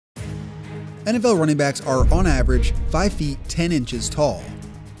NFL running backs are on average 5 feet 10 inches tall.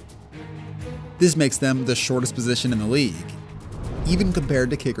 This makes them the shortest position in the league, even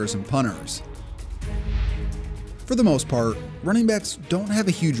compared to kickers and punters. For the most part, running backs don't have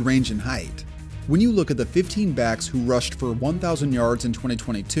a huge range in height. When you look at the 15 backs who rushed for 1,000 yards in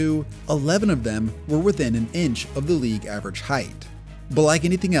 2022, 11 of them were within an inch of the league average height. But like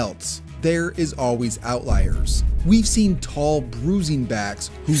anything else, there is always outliers. We've seen tall, bruising backs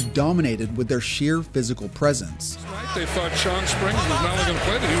who've dominated with their sheer physical presence. Right, they thought Sean Springs was not only going to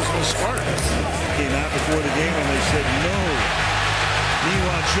play, that he was going to start. Came out before the game and they said no.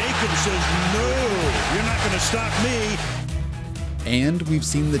 Meanwhile, Jacob says no, you're not going to stop me. And we've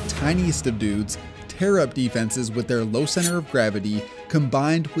seen the tiniest of dudes tear up defenses with their low center of gravity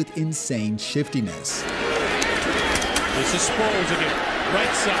combined with insane shiftiness. This is Sproles again,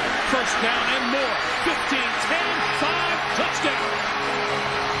 right side, first down and more, 15, 10, 5, touchdown.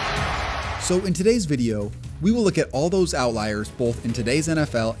 So in today's video, we will look at all those outliers both in today's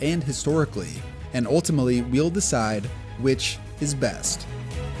NFL and historically, and ultimately we'll decide which is best.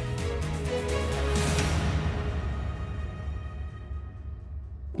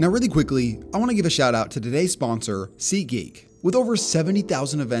 Now really quickly, I want to give a shout out to today's sponsor, SeatGeek. With over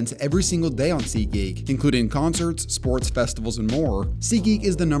 70,000 events every single day on SeatGeek, including concerts, sports, festivals, and more, SeatGeek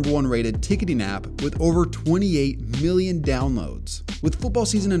is the #1 rated ticketing app with over 28 million downloads. With football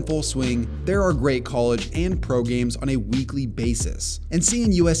season in full swing, there are great college and pro games on a weekly basis. And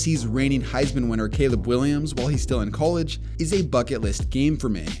seeing USC's reigning Heisman winner Caleb Williams while he's still in college is a bucket list game for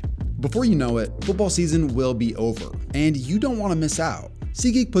me. Before you know it, football season will be over, and you don't want to miss out.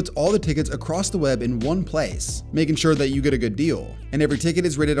 SeatGeek puts all the tickets across the web in one place, making sure that you get a good deal. And every ticket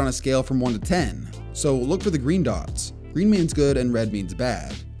is rated on a scale from 1 to 10. So look for the green dots. Green means good and red means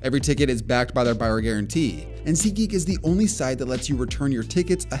bad. Every ticket is backed by their buyer guarantee. And SeatGeek is the only site that lets you return your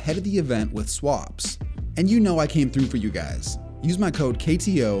tickets ahead of the event with swaps. And you know I came through for you guys. Use my code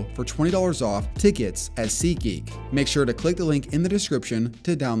KTO for $20 off tickets at SeatGeek. Make sure to click the link in the description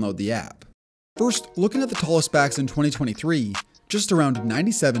to download the app. First, looking at the tallest backs in 2023, just around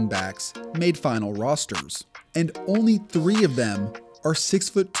 97 backs made final rosters, and only 3 of them are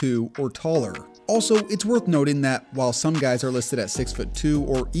 6'2" or taller. Also, it's worth noting that while some guys are listed at 6'2"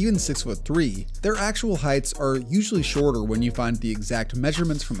 or even 6'3", their actual heights are usually shorter when you find the exact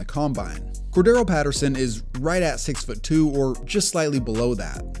measurements from the combine. Cordero Patterson is right at 6'2" or just slightly below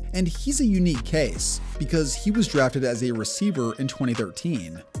that, and he's a unique case because he was drafted as a receiver in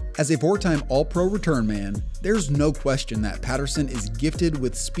 2013. As a 4-time All-Pro return man, there's no question that Patterson is gifted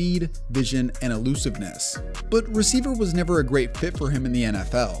with speed, vision, and elusiveness. But receiver was never a great fit for him in the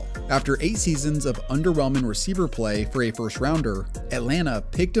NFL. After 8 seasons of underwhelming receiver play for a first-rounder, Atlanta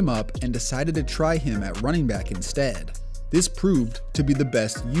picked him up and decided to try him at running back instead. This proved to be the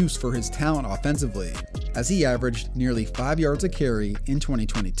best use for his talent offensively, as he averaged nearly 5 yards a carry in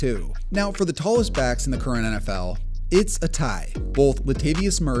 2022. Now, for the tallest backs in the current NFL, it's a tie. Both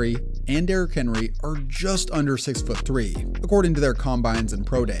Latavius Murray and Derrick Henry are just under 6'3", according to their combines and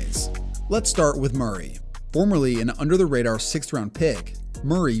pro days. Let's start with Murray. Formerly an under-the-radar 6th-round pick,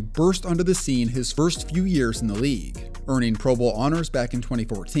 Murray burst onto the scene his first few years in the league, earning Pro Bowl honors back in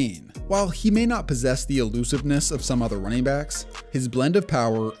 2014. While he may not possess the elusiveness of some other running backs, his blend of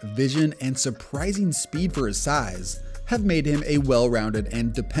power, vision, and surprising speed for his size have made him a well-rounded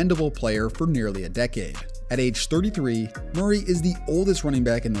and dependable player for nearly a decade. At age 33, Murray is the oldest running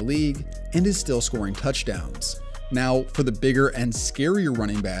back in the league and is still scoring touchdowns. Now, for the bigger and scarier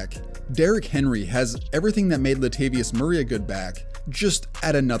running back, Derrick Henry has everything that made Latavius Murray a good back, just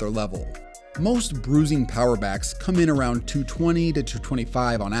at another level. Most bruising power backs come in around 220 to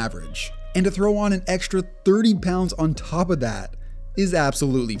 225 on average, and to throw on an extra 30 pounds on top of that is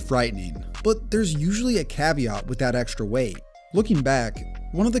absolutely frightening. But there's usually a caveat with that extra weight. Looking back,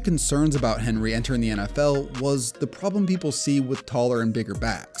 one of the concerns about Henry entering the NFL was the problem people see with taller and bigger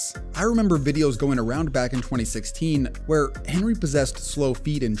backs. I remember videos going around back in 2016 where Henry possessed slow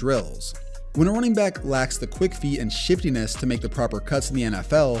feet in drills. When a running back lacks the quick feet and shiftiness to make the proper cuts in the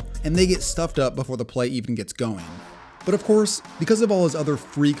NFL, and they get stuffed up before the play even gets going. But of course, because of all his other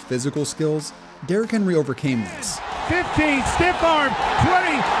freak physical skills, Derrick Henry overcame this. 15, stiff arm,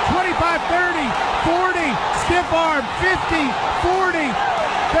 20, 25, 30, 40, stiff arm, 50, 40,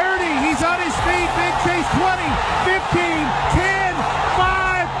 30, he's on his feet, big chase, 20, 15, 10,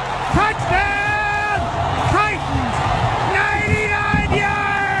 5, touchdown, Titans, 99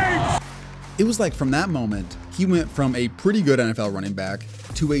 yards! It was like from that moment, he went from a pretty good NFL running back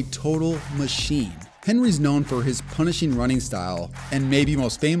to a total machine. Henry's known for his punishing running style, and maybe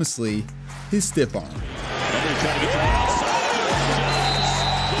most famously, his stiff arm. The defender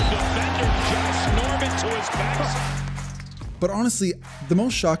But honestly, the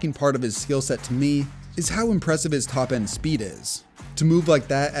most shocking part of his skill set to me is how impressive his top end speed is. To move like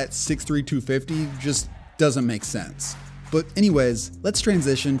that at 6'3", 250 just doesn't make sense. But anyways, let's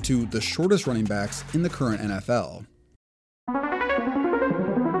transition to the shortest running backs in the current NFL.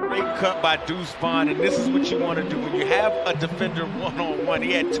 Great cut by Deuce Vaughn, and this is what you want to do when you have a defender one-on-one.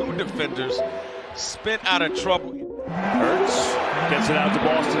 He had two defenders, spent out of trouble. Hurts gets it out to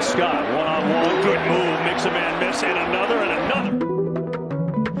Boston Scott. One-on-one, good move, makes a man miss, and another, and another.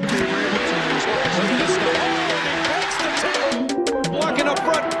 Blocking up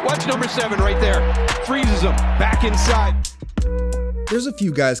front. Watch number 7 right there. Freezes him. Back inside. There's a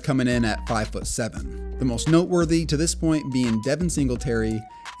few guys coming in at 5'7", the most noteworthy to this point being Devin Singletary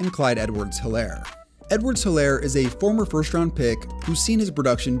and Clyde Edwards-Helaire. Edwards-Helaire is a former first-round pick who's seen his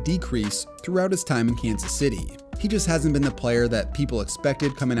production decrease throughout his time in Kansas City. He just hasn't been the player that people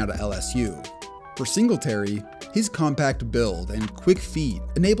expected coming out of LSU. For Singletary, his compact build and quick feet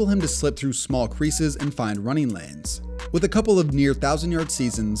enable him to slip through small creases and find running lanes. With a couple of near 1,000-yard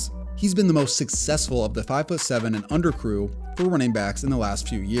seasons, he's been the most successful of the 5'7" and under crew for running backs in the last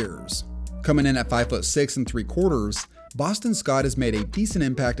few years. Coming in at 5'6" ¾ Boston Scott has made a decent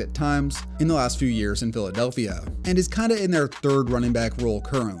impact at times in the last few years in Philadelphia, and is kinda in their third running back role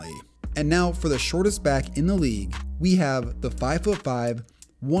currently. And now for the shortest back in the league, we have the 5'5",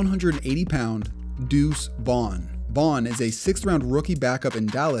 180-pound Deuce Vaughn. Vaughn is a 6th round rookie backup in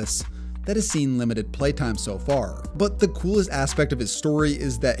Dallas that has seen limited playtime so far. But the coolest aspect of his story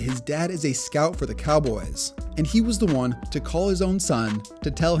is that his dad is a scout for the Cowboys, and he was the one to call his own son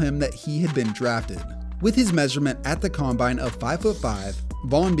to tell him that he had been drafted. With his measurement at the combine of 5'5",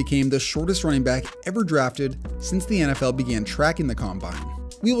 Vaughn became the shortest running back ever drafted since the NFL began tracking the combine.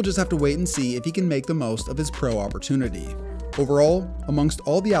 We will just have to wait and see if he can make the most of his pro opportunity. Overall, amongst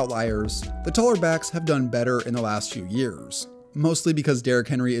all the outliers, the taller backs have done better in the last few years, mostly because Derrick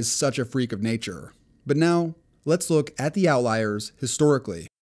Henry is such a freak of nature. But now, let's look at the outliers historically.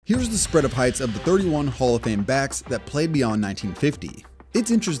 Here's the spread of heights of the 31 Hall of Fame backs that played beyond 1950.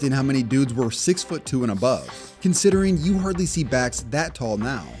 It's interesting how many dudes were 6'2" and above, considering you hardly see backs that tall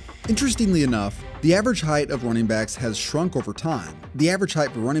now. Interestingly enough, the average height of running backs has shrunk over time. The average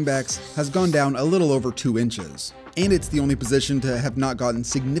height for running backs has gone down a little over 2 inches, and it's the only position to have not gotten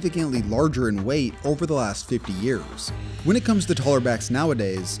significantly larger in weight over the last 50 years. When it comes to taller backs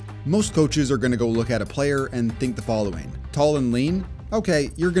nowadays, most coaches are going to go look at a player and think the following: tall and lean?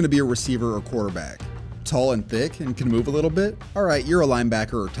 Okay, you're going to be a receiver or quarterback. Tall and thick and can move a little bit? Alright, you're a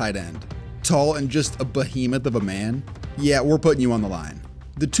linebacker or tight end. Tall and just a behemoth of a man? Yeah, we're putting you on the line.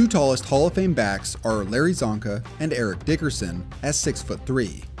 The two tallest Hall of Fame backs are Larry Zonka and Eric Dickerson at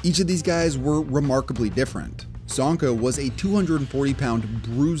 6'3". Each of these guys were remarkably different. Zonka was a 240-pound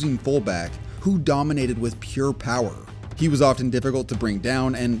bruising fullback who dominated with pure power. He was often difficult to bring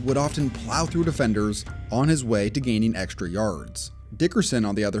down and would often plow through defenders on his way to gaining extra yards. Dickerson,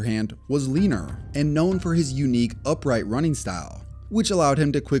 on the other hand, was leaner and known for his unique upright running style, which allowed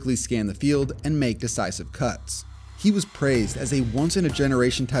him to quickly scan the field and make decisive cuts. He was praised as a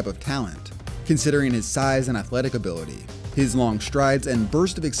once-in-a-generation type of talent, considering his size and athletic ability. His long strides and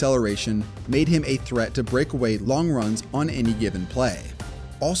burst of acceleration made him a threat to break away long runs on any given play.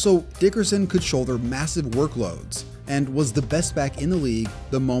 Also, Dickerson could shoulder massive workloads and was the best back in the league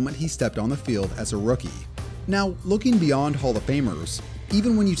the moment he stepped on the field as a rookie. Now, looking beyond Hall of Famers,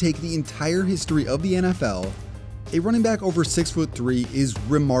 even when you take the entire history of the NFL, a running back over 6'3" is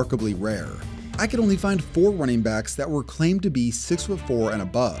remarkably rare. I could only find 4 running backs that were claimed to be 6'4" and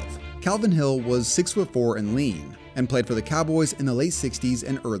above. Calvin Hill was 6'4" and lean, and played for the Cowboys in the late 60s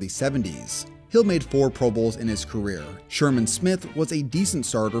and early 70s. Hill made 4 Pro Bowls in his career. Sherman Smith was a decent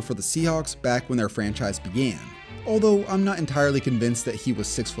starter for the Seahawks back when their franchise began, although I'm not entirely convinced that he was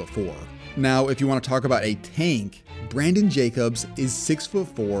 6'4". Now, if you want to talk about a tank, Brandon Jacobs is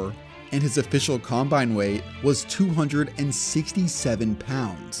 6'4", and his official combine weight was 267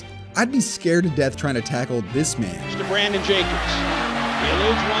 pounds. I'd be scared to death trying to tackle this man. To Brandon Jacobs. He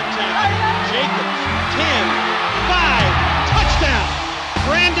eludes one tackle. Jacobs, 10, 5, touchdown.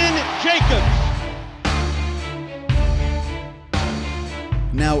 Brandon Jacobs.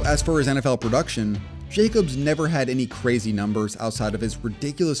 Now, as for his NFL production, Jacobs never had any crazy numbers outside of his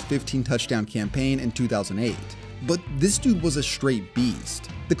ridiculous 15-touchdown campaign in 2008. But this dude was a straight beast.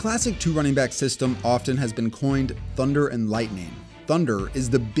 The classic 2 running back system often has been coined Thunder and Lightning. Thunder is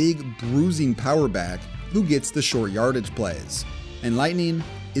the big, bruising power back who gets the short yardage plays, and Lightning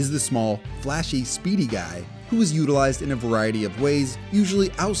is the small, flashy, speedy guy who is utilized in a variety of ways,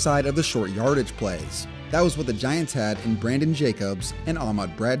 usually outside of the short yardage plays. That was what the Giants had in Brandon Jacobs and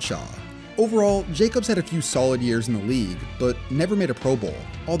Ahmad Bradshaw. Overall, Jacobs had a few solid years in the league, but never made a Pro Bowl,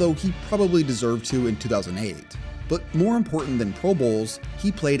 although he probably deserved to in 2008. But more important than Pro Bowls,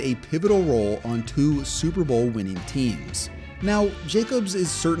 he played a pivotal role on 2 Super Bowl winning teams. Now, Jacobs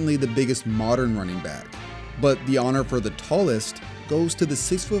is certainly the biggest modern running back, but the honor for the tallest goes to the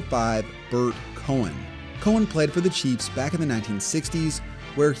 6'5" Burt Cohen. Cohen played for the Chiefs back in the 1960s,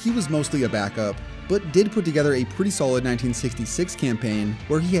 where he was mostly a backup, but did put together a pretty solid 1966 campaign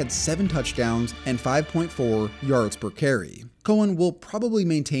where he had 7 touchdowns and 5.4 yards per carry. Cohen will probably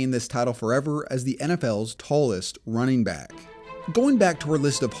maintain this title forever as the NFL's tallest running back. Going back to our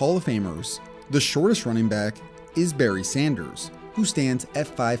list of Hall of Famers, the shortest running back is Barry Sanders, who stands at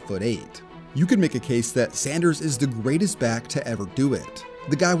 5'8". You could make a case that Sanders is the greatest back to ever do it.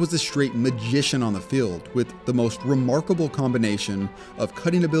 The guy was a straight magician on the field with the most remarkable combination of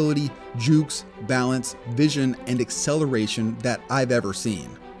cutting ability, jukes, balance, vision, and acceleration that I've ever seen.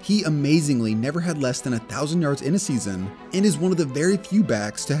 He amazingly never had less than 1,000 yards in a season and is one of the very few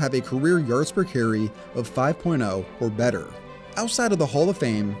backs to have a career yards per carry of 5.0 or better. Outside of the Hall of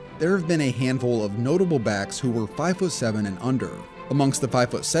Fame, there have been a handful of notable backs who were 5'7" and under. Amongst the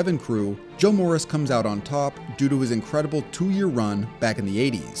 5'7" crew, Joe Morris comes out on top due to his incredible 2-year run back in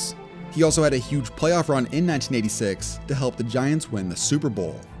the 80s. He also had a huge playoff run in 1986 to help the Giants win the Super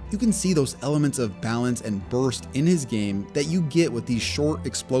Bowl. You can see those elements of balance and burst in his game that you get with these short,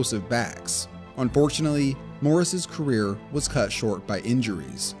 explosive backs. Unfortunately, Morris's career was cut short by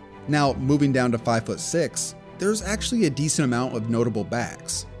injuries. Now, moving down to 5'6", there's actually a decent amount of notable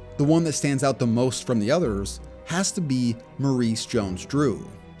backs. The one that stands out the most from the others has to be Maurice Jones-Drew.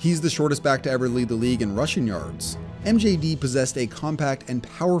 He's the shortest back to ever lead the league in rushing yards. MJD possessed a compact and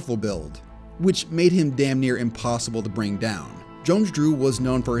powerful build, which made him damn near impossible to bring down. Jones-Drew was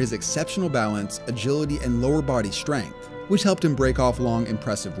known for his exceptional balance, agility, and lower body strength, which helped him break off long,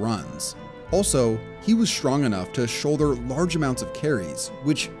 impressive runs. Also, he was strong enough to shoulder large amounts of carries,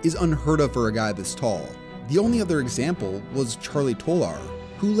 which is unheard of for a guy this tall. The only other example was Charlie Tolar,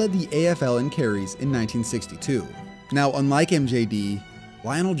 who led the AFL in carries in 1962. Now, unlike MJD,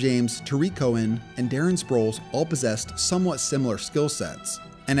 Lionel James, Tariq Cohen, and Darren Sproles all possessed somewhat similar skill sets,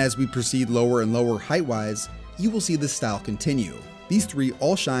 and as we proceed lower and lower height-wise, you will see this style continue. These 3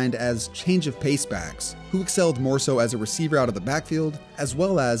 all shined as change of pace backs, who excelled more so as a receiver out of the backfield, as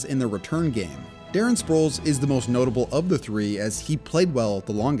well as in the return game. Darren Sproles is the most notable of the 3 as he played well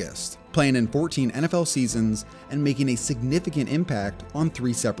the longest, playing in 14 NFL seasons and making a significant impact on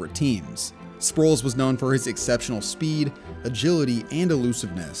 3 separate teams. Sproles was known for his exceptional speed, agility, and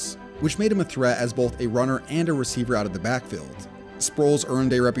elusiveness, which made him a threat as both a runner and a receiver out of the backfield. Sproles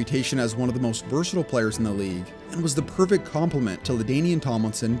earned a reputation as one of the most versatile players in the league and was the perfect complement to LaDainian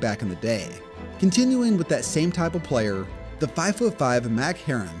Tomlinson back in the day. Continuing with that same type of player, the 5'5" Mac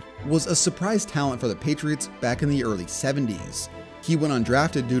Herron was a surprise talent for the Patriots back in the early 70s. He went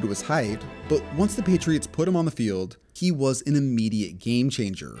undrafted due to his height, but once the Patriots put him on the field, he was an immediate game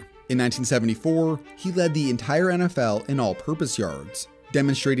changer. In 1974, he led the entire NFL in all-purpose yards,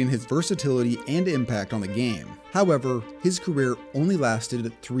 demonstrating his versatility and impact on the game. However, his career only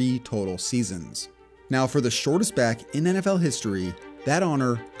lasted 3 total seasons. Now, for the shortest back in NFL history, that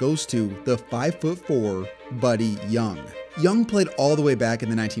honor goes to the 5'4" Buddy Young. Young played all the way back in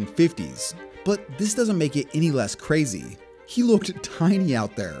the 1950s, but this doesn't make it any less crazy. He looked tiny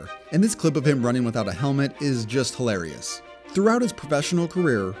out there, and this clip of him running without a helmet is just hilarious. Throughout his professional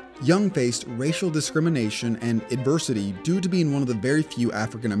career, Young faced racial discrimination and adversity due to being one of the very few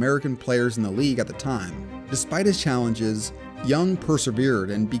African American players in the league at the time. Despite his challenges, Young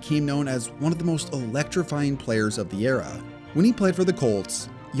persevered and became known as one of the most electrifying players of the era. When he played for the Colts,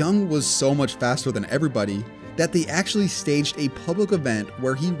 Young was so much faster than everybody that they actually staged a public event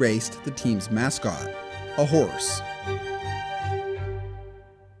where he raced the team's mascot, a horse.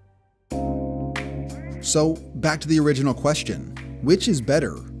 So, back to the original question, which is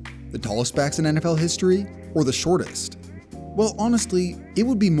better, the tallest backs in NFL history or the shortest? Well, honestly, it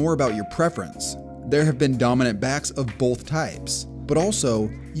would be more about your preference. There have been dominant backs of both types, but also,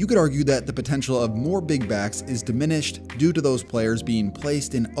 you could argue that the potential of more big backs is diminished due to those players being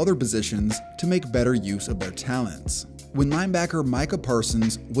placed in other positions to make better use of their talents. When linebacker Micah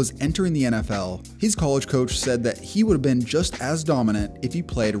Parsons was entering the NFL, his college coach said that he would have been just as dominant if he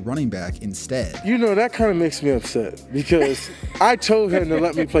played running back instead. You know, that kind of makes me upset because I told him to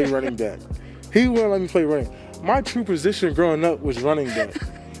let me play running back. He wouldn't let me play running. My true position growing up was running back.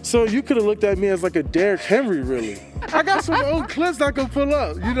 So you could have looked at me as like a Derrick Henry, really. I got some old clips I could pull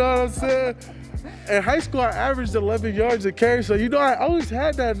up, you know what I'm saying? In high school, I averaged 11 yards a carry, so you know, I always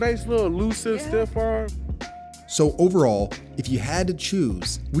had that nice little elusive, stiff arm. So overall, if you had to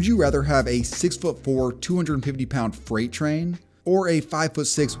choose, would you rather have a 6'4", 250-pound freight train or a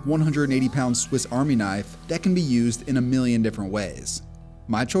 5'6", 180-pound Swiss Army knife that can be used in a million different ways?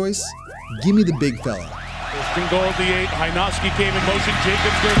 My choice? Give me the big fella. First and goal at the 8. Hynoski came in motion.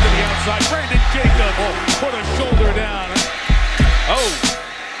 Jacobs goes to the outside. Brandon Jacobs put a shoulder down. Oh,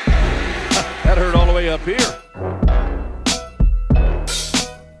 that hurt all the way up here.